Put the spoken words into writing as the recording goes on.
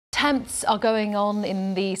Attempts are going on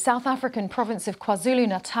in the South African province of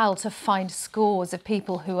KwaZulu-Natal to find scores of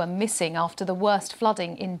people who are missing after the worst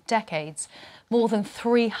flooding in decades. More than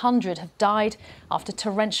 300 have died after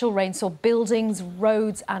torrential rain saw buildings,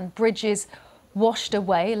 roads and bridges washed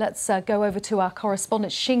away. Let's go over to our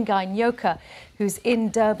correspondent Shingai Nyoka, who's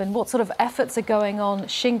in Durban. What sort of efforts are going on,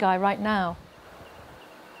 Shingai, right now?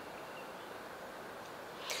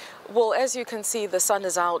 Well, as you can see, the sun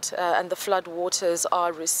is out and the flood waters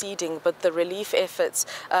are receding, but the relief efforts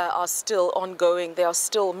are still ongoing. There are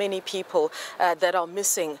still many people that are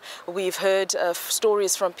missing. We've heard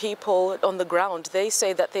stories from people on the ground. They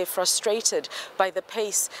say that they're frustrated by the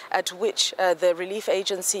pace at which the relief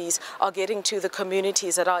agencies are getting to the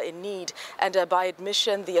communities that are in need. And by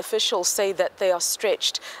admission, the officials say that they are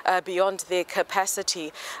stretched beyond their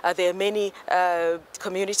capacity. There are many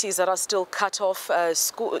communities that are still cut off,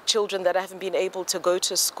 children that haven't been able to go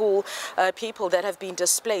to school, people that have been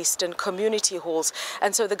displaced in community halls.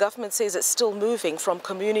 And so the government says it's still moving from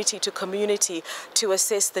community to community to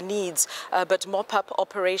assess the needs. But mop-up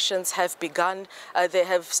operations have begun. They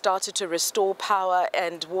have started to restore power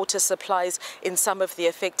and water supplies in some of the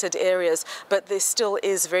affected areas. But there still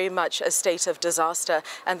is very much a state of disaster.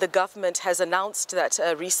 And the government has announced that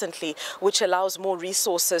recently, which allows more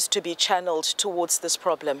resources to be channeled towards this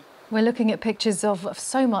problem. We're looking at pictures of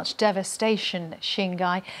so much devastation,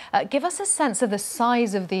 Shingai. Give us a sense of the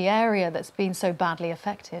size of the area that's been so badly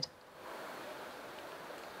affected.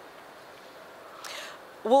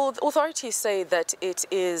 Well, authorities say that it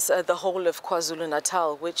is the whole of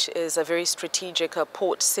KwaZulu-Natal, which is a very strategic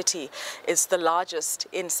port city. It's the largest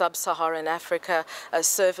in sub-Saharan Africa,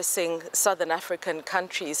 servicing southern African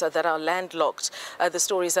countries that are landlocked. The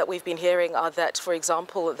stories that we've been hearing are that, for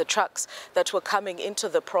example, the trucks that were coming into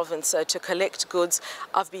the province to collect goods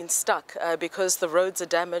have been stuck because the roads are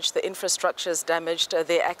damaged, the infrastructure is damaged,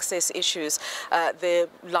 there are access issues. They're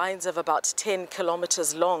lines of about 10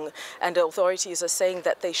 kilometers long, and authorities are saying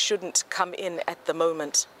that they shouldn't come in at the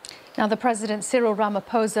moment. Now, the President Cyril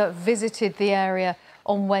Ramaphosa visited the area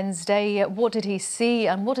on Wednesday. What did he see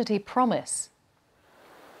and what did he promise?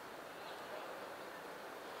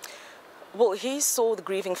 Well, he saw the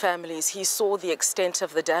grieving families, he saw the extent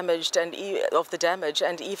of the damage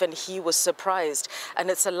and even he was surprised. And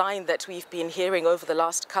it's a line that we've been hearing over the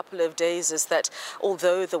last couple of days, is that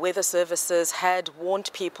although the weather services had warned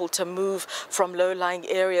people to move from low-lying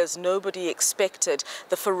areas, nobody expected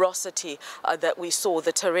the ferocity that we saw,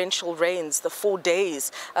 the torrential rains, the 4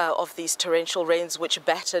 days of these torrential rains which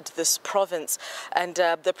battered this province. And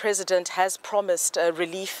the president has promised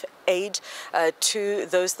relief aid to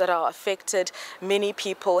those that are affected. Many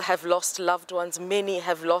people have lost loved ones. Many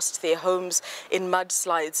have lost their homes in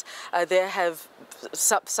mudslides.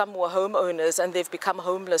 Some were homeowners and they've become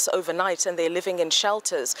homeless overnight and they're living in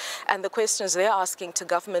shelters. And the questions they're asking to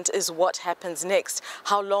government is what happens next?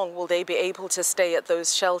 How long will they be able to stay at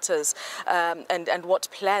those shelters? And what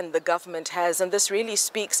plan the government has? And this really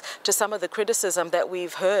speaks to some of the criticism that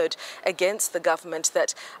we've heard against the government,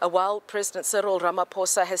 that while President Cyril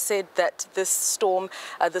Ramaphosa has said that this storm,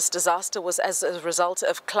 this disaster was as a result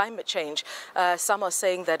of climate change, some are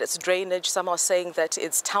saying that it's drainage, some are saying that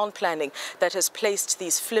it's town planning that has placed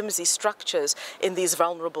these flimsy structures in these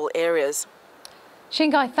vulnerable areas.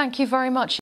 Shingai, thank you very much.